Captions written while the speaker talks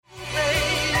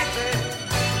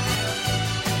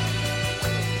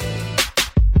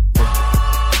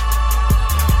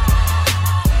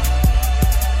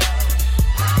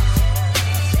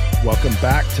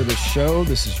to the show.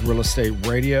 This is Real Estate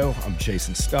Radio. I'm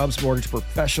Jason Stubbs, mortgage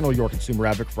professional, your consumer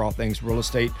advocate for all things real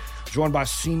estate. Joined by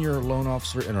Senior Loan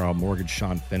Officer Interall Mortgage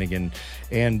Sean Finnegan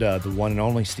and the one and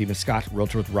only Stephen Scott,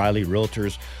 Realtor with Riley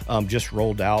Realtors. Just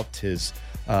rolled out his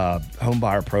home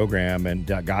buyer program. And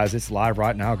guys, it's live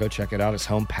right now. Go check it out. It's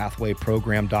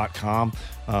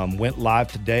homepathwayprogram.com. Went live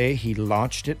today. He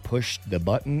launched it, pushed the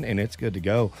button, and it's good to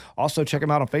go. Also, check him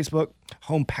out on Facebook,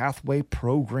 Home Pathway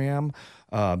Program.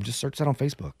 Just search that on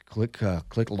Facebook.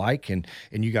 Click like, and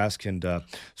you guys can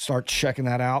start checking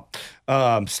that out.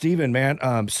 Stephen,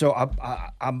 man, so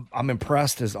I'm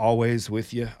impressed as always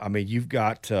with you. I mean, you've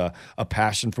got a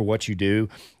passion for what you do.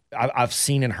 I've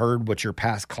seen and heard what your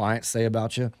past clients say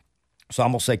about you. So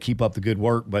I'm gonna say keep up the good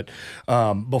work. But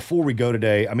before we go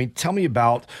today, I mean, tell me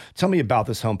about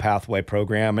this Home Pathway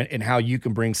program and how you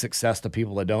can bring success to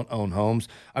people that don't own homes.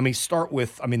 I mean, start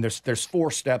with. I mean, there's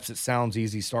 4 steps. It sounds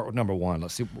easy. Start with number 1.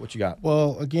 Let's see what you got.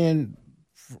 Well, again,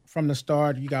 from the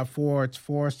start, you got 4. It's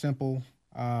 4 simple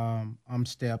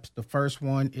steps. The first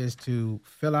one is to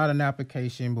fill out an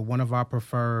application with one of our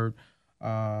preferred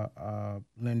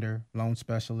lender loan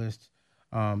specialists.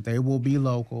 They will be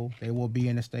local. They will be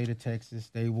in the state of Texas.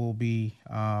 They will be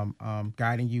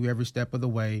guiding you every step of the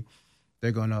way.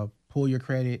 They're going to pull your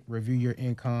credit, review your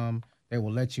income. They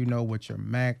will let you know what your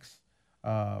max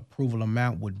approval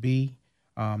amount would be.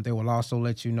 They will also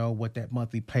let you know what that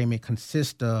monthly payment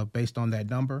consists of based on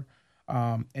that number.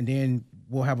 And then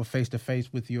we'll have a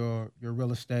face-to-face with your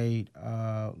real estate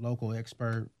local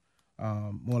expert,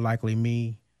 more likely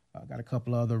me. Got a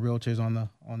couple of other realtors on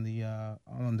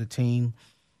the team.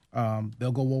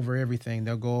 They'll go over everything.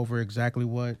 They'll go over exactly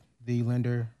what the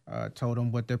lender told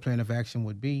them what their plan of action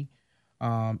would be.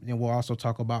 And we'll also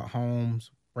talk about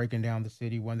homes, breaking down the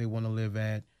city, when they want to live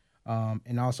at,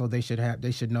 and also they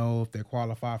should know if they're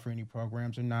qualified for any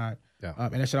programs or not. Yeah.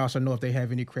 And they should also know if they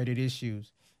have any credit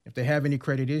issues. If they have any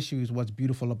credit issues, what's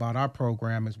beautiful about our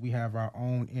program is we have our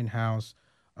own in-house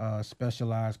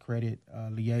specialized credit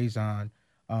liaison.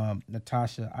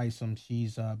 Natasha Isom,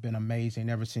 she's been amazing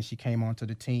ever since she came onto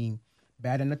the team,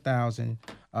 batting 1,000.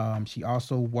 She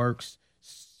also works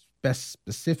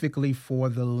specifically for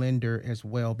the lender as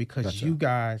well, because you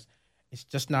guys, it's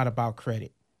just not about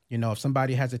credit. You know, if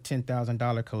somebody has a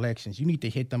 $10,000 collections, you need to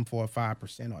hit them for a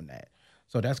 5% on that.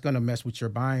 So that's going to mess with your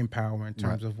buying power in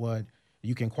terms of what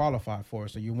you can qualify for.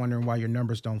 So you're wondering why your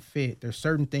numbers don't fit. There's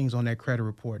certain things on that credit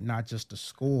report, not just the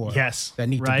score, that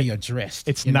need to be addressed.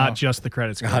 It's not just the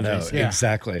credit score. I know,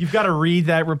 exactly. You've got to read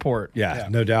that report. Yeah,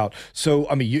 no doubt. So,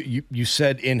 I mean, you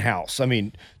said in-house. I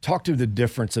mean, talk to the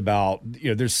difference about,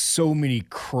 there's so many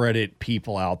credit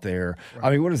people out there. Right.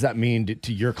 I mean, what does that mean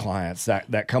to your clients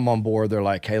that come on board? They're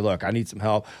like, hey, look, I need some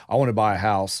help. I want to buy a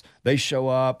house. They show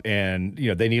up and,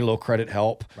 they need a little credit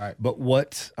help. Right. But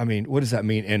what does that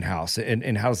mean in-house?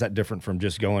 And how is that different from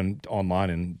just going online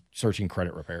and searching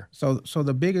credit repair? So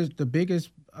the biggest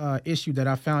issue that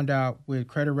I found out with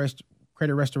credit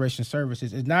restoration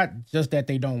services is not just that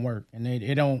they don't work, and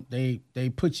they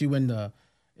put you in the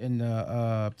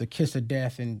kiss of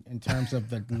death in terms of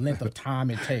the length of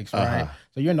time it takes, right?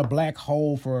 So you're in a black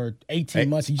hole for 18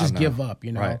 months. You just give up,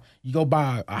 Right. You go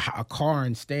buy a car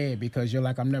instead because you're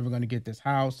like, I'm never going to get this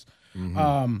house.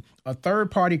 Mm-hmm. A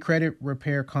third-party credit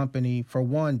repair company, for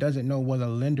one, doesn't know what a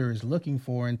lender is looking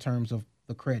for in terms of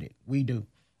the credit. We do.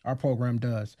 Our program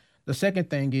does. The second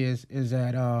thing is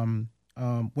that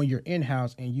when you're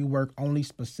in-house and you work only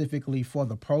specifically for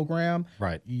the program,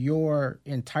 right, your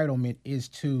entitlement is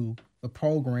to the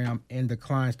program and the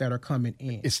clients that are coming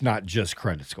in. It's not just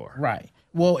credit score. Right.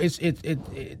 Well,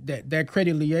 that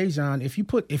credit liaison. If you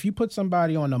put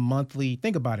somebody on a monthly,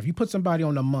 think about it. If you put somebody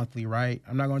on a monthly, right?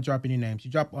 I'm not going to drop any names.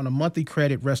 You drop on a monthly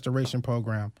credit restoration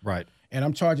program, right? And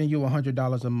I'm charging you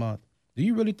 $100 a month. Do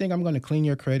you really think I'm going to clean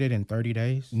your credit in 30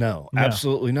 days? No,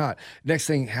 absolutely not. Next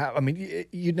thing,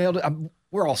 you nailed it.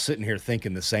 We're all sitting here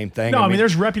thinking the same thing. No, I mean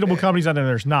there's reputable companies out there.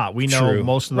 There's not. We know true.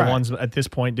 Most of the ones at this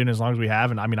point doing as long as we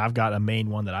have. And I mean, I've got a main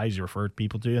one that I usually refer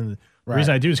people to, and the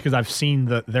reason I do is because I've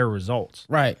seen their results.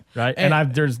 Right.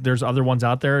 And there's other ones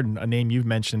out there, and a name you've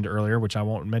mentioned earlier, which I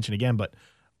won't mention again, but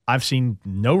I've seen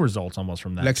no results almost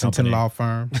from that Lexington company. Law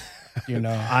Firm.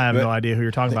 I have no idea who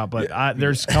you're talking about, but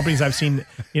there's companies I've seen.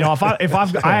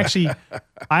 I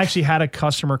actually had a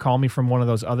customer call me from one of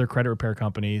those other credit repair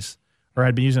companies, or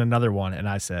I'd been using another one, and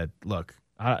I said, "Look,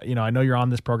 I know you're on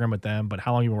this program with them, but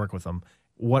how long have you been working with them?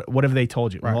 What have they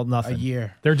told you? Right. Well, nothing. A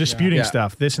year. They're disputing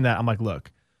stuff, this and that." I'm like,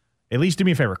 "Look, at least do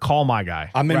me a favor, call my guy.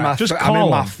 I'm in my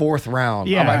 4th round.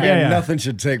 Yeah, I'm like, nothing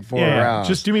should take 4 rounds.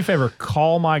 Just do me a favor,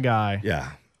 call my guy.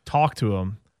 Yeah. Talk to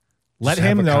him. Let Just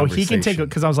have him a know. He can take it conversation.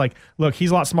 because I was like, look,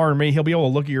 he's a lot smarter than me. He'll be able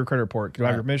to look at your credit report. Do I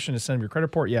have Right. permission to send him your credit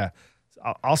report? Yeah.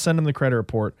 I'll send him the credit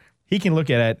report. He can look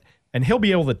at it and he'll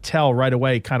be able to tell right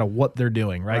away kind of what they're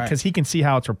doing, right? Right. Because he can see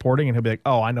how it's reporting and he'll be like,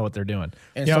 oh, I know what they're doing.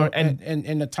 And You so, know,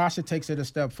 and Natasha takes it a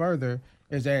step further,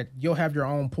 is that you'll have your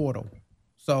own portal.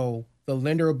 So the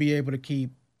lender will be able to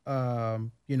keep, Keep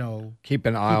an eye keep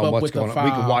on up what's with the going on.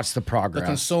 We can file, watch the the progress.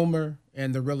 consumer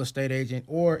and the real estate agent,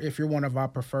 or if you're one of our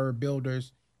preferred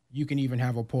builders, you can even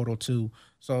have a portal too.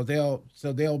 So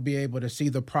they'll be able to see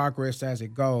the progress as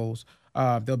it goes.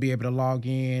 They'll be able to log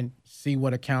in, see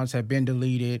what accounts have been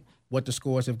deleted, what the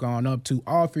scores have gone up to,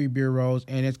 all three bureaus,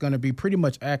 and it's going to be pretty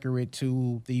much accurate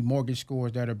to the mortgage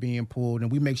scores that are being pulled,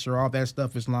 and we make sure all that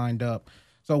stuff is lined up.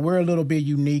 So we're a little bit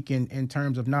unique in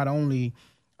terms of not only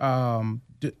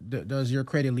does your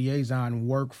credit liaison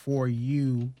work for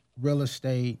you, real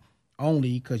estate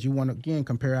only, because you want to, again,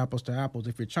 compare apples to apples.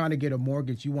 If you're trying to get a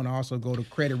mortgage, you want to also go to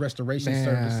credit restoration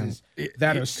services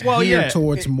that are geared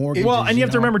towards mortgages. Well, and you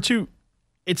have to know? remember too,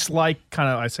 it's like kind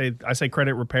of I say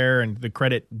credit repair and the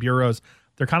credit bureaus.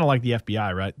 They're kind of like the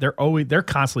FBI, right? They're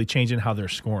constantly changing how they're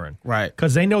scoring, Right.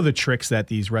 Because they know the tricks that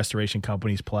these restoration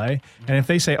companies play, and if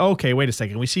they say, okay, wait a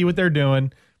second, we see what they're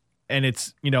doing, and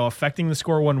it's affecting the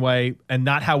score one way and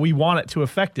not how we want it to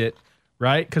affect it,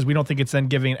 right? Because we don't think it's then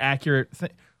giving an accurate thing.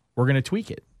 We're going to tweak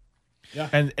it. Yeah.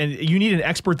 And you need an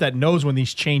expert that knows when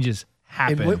these changes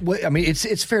happen. I mean,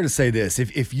 it's fair to say this: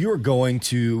 if you're going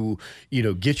to,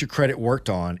 get your credit worked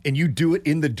on, and you do it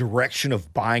in the direction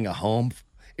of buying a home,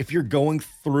 if you're going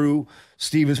through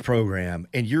Steven's program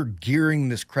and you're gearing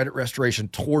this credit restoration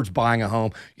towards buying a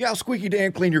home, how squeaky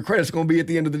damn clean your credit's going to be at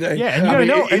the end of the day. Yeah, and you gotta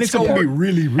know, and it's going to be important.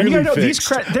 really, And really you gotta know,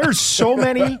 fixed. there's so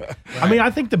many. I mean,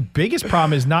 I think the biggest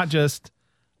problem is not just.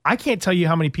 I can't tell you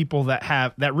how many people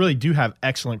that really do have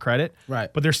excellent credit,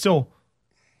 Right. But there's still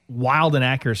wild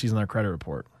inaccuracies in their credit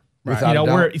report. Without a doubt.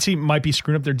 Where it might be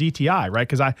screwing up their DTI, right?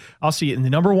 Because I'll see it, and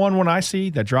the number one I see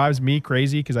that drives me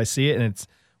crazy because I see it, and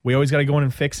we always got to go in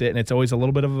and fix it, and it's always a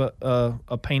little bit of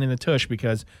a pain in the tush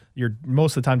because you're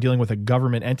most of the time dealing with a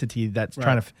government entity that's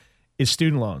trying to is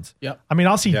student loans. Yep. I mean,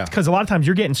 I'll see because a lot of times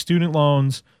you're getting student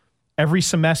loans. Every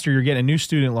semester, you're getting a new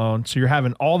student loan. So you're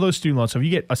having all those student loans. So if you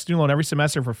get a student loan every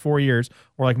semester for 4 years,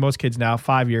 or like most kids now,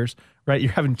 5 years, right?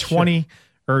 You're having 20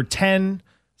 or 10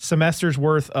 semesters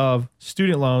worth of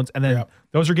student loans. And then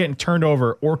those are getting turned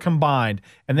over or combined.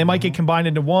 And they might get combined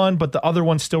into one, but the other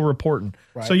one's still reporting.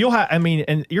 Right. So you'll have,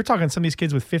 and you're talking some of these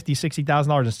kids with $50,000,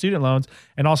 $60,000 in student loans.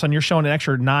 And all of a sudden you're showing an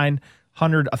extra $900,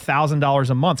 $1,000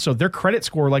 a month. So their credit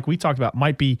score, like we talked about,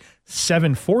 might be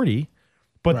 740,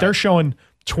 but they're showing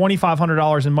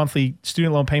 $2,500 in monthly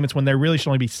student loan payments when they really should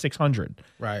only be $600.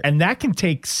 Right. And that can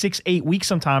take 6-8 weeks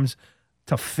sometimes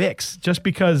to fix just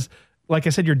because, like I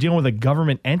said, you're dealing with a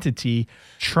government entity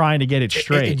trying to get it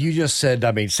straight. And you just said,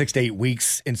 6 to 8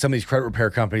 weeks in some of these credit repair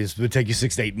companies would take you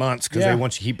 6 to 8 months because they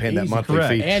want you to keep paying that Easy. monthly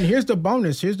Correct. fee. And here's the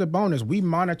bonus. We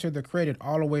monitor the credit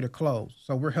all the way to close.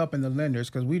 So we're helping the lenders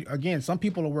because some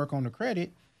people will work on the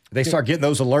credit. They start getting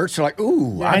those alerts. They're like,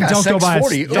 ooh, I And got don't go buy a-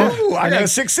 640. Ooh, I got a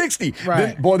 660.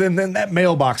 Right. Then that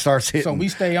mailbox starts hitting. So we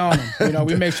stay on them.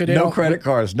 We make sure they no don't credit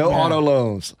cards, no auto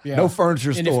loans, no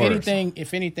furniture and stores.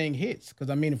 if anything hits, because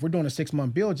if we're doing a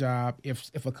 6-month bill job,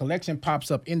 if a collection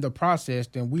pops up in the process,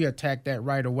 then we attack that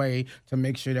right away to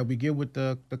make sure that we get with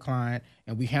the client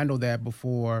and we handle that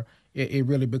before it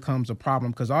really becomes a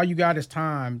problem. Because all you got is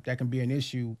time that can be an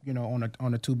issue,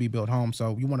 on a to-be built home.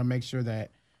 So you want to make sure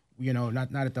that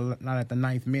not at the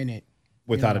ninth minute.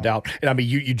 Without a doubt. And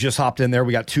you just hopped in there.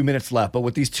 We got 2 minutes left. But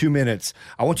with these 2 minutes,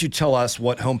 I want you to tell us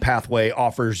what Home Pathway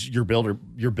offers your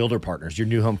builder partners, your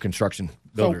new home construction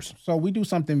builders. So we do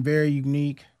something very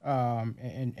unique,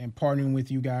 and partnering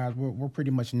with you guys. We're pretty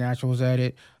much naturals at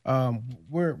it.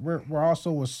 We're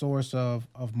also a source of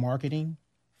marketing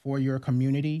for your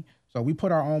community. So we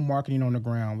put our own marketing on the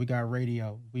ground. We got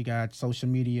radio, we got social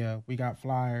media, we got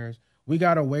flyers. We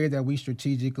got a way that we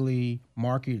strategically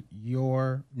market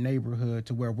your neighborhood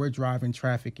to where we're driving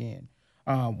traffic in.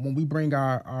 When we bring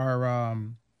our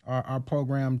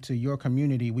program to your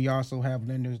community, we also have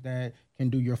lenders that can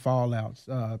do your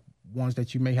fallouts, ones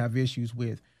that you may have issues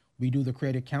with. We do the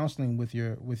credit counseling with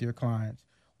your clients.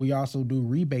 We also do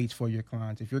rebates for your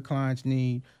clients. If your clients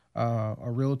need a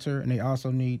realtor and they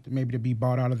also need maybe to be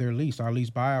bought out of their lease, our lease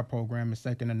buyout program is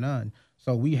second to none.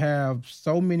 So we have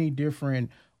so many different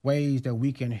ways that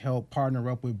we can help partner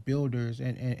up with builders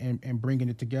and bringing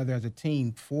it together as a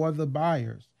team for the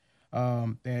buyers.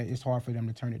 that it's hard for them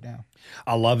to turn it down.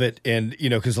 I love it. And,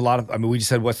 because we just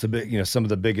said what's the big, some of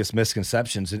the biggest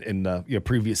misconceptions in the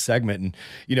previous segment. And,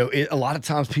 a lot of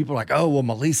times people are like, oh, well,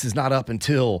 my lease is not up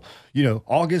until,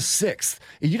 August 6th.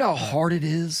 And you know how hard it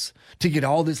is to get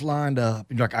all this lined up.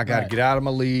 You're like, I got to get out of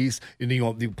my lease. And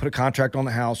then you put a contract on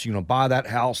the house. You're going to buy that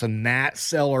house, and that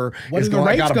seller is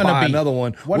going to buy another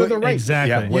one. What are the rates?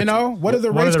 Exactly. Yeah, what are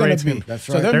the rates going to be? That's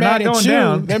right. So they're not mad at going you.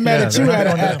 down. They're mad at you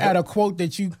at a quote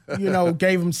that you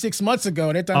gave them 6 months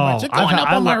ago. They're talking about, you're going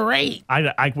up on my rate.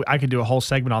 I could do a whole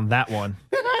segment on that one.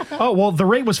 Oh, well, the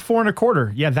rate was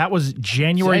 4.25. Yeah, that was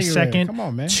January 2nd, Come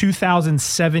on, man.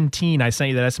 2017. I sent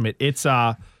you that estimate. It's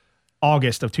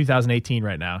August of 2018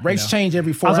 right now. Rates change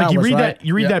every 4 hours. I was like, right?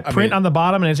 you read that print on the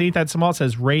bottom, and it's ain't that small. It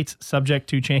says rates subject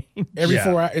to change. Every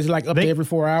 4 hours. Is it like up to every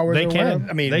 4 hours? They can.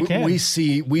 They can. We'll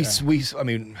see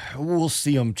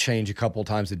them change a couple of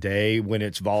times a day when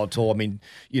it's volatile.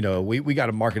 We got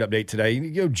a market update today.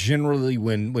 Generally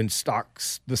when the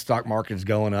stock market is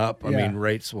going up,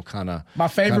 rates will kind of. My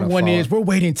favorite one is we're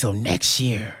waiting until next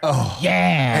year. Oh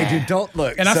yeah. Hey, dude, don't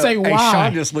look. And I say why? Hey,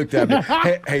 Sean just looked at me.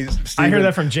 Hey, Steven, I hear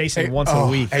that from Jason once a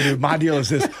week. Hey, dude, my deal is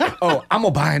this. Oh, I'm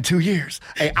gonna buy in 2 years.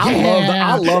 Hey,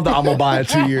 I love the I'm gonna buy in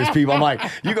 2 years, people. I'm like,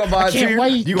 you gonna buy in 2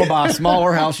 years? You gonna buy a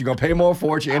smaller house? You are gonna pay more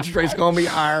for it? Your interest rate's gonna be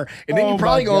higher, and then you're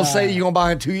probably gonna say you're gonna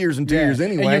buy in 2 years and 2 years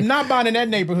anyway. And you're not buying in that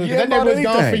neighborhood. That neighborhood's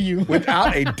gone for you,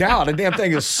 without a doubt. The damn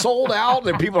thing is sold out,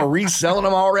 and people are reselling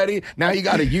them already. Now you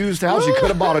got a used house. You could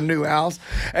have bought a new house.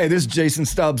 Hey, this is Jason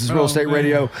Stubbs, Real Estate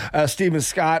Radio. Stephen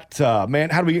Scott, man,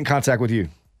 how do we get in contact with you?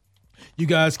 You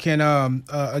guys can,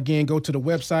 again, go to the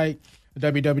website,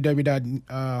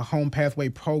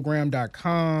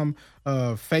 www.homepathwayprogram.com.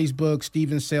 Facebook,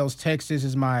 Steven Sales Texas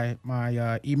is my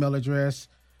email address.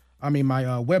 My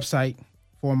website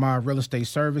for my real estate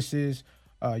services.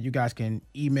 You guys can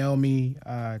email me,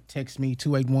 text me,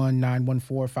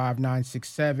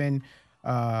 281-914-5967.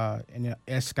 And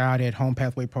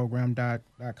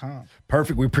scott@homepathwayprogram.com.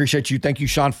 Perfect. We appreciate you. Thank you,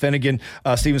 Sean Finnegan.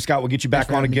 Steven Scott will get you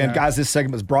back on again. Guys, this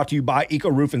segment is brought to you by Eco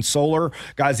Roof and Solar.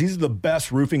 Guys, these are the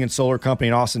best roofing and solar company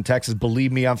in Austin, Texas.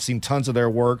 Believe me, I've seen tons of their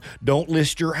work. Don't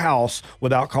list your house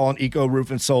without calling Eco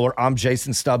Roof and Solar. I'm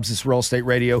Jason Stubbs. This is Real Estate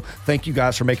Radio. Thank you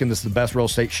guys for making this the best real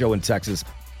estate show in Texas.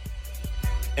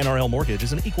 NRL Mortgage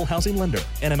is an equal housing lender.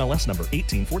 NMLS number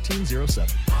 181407.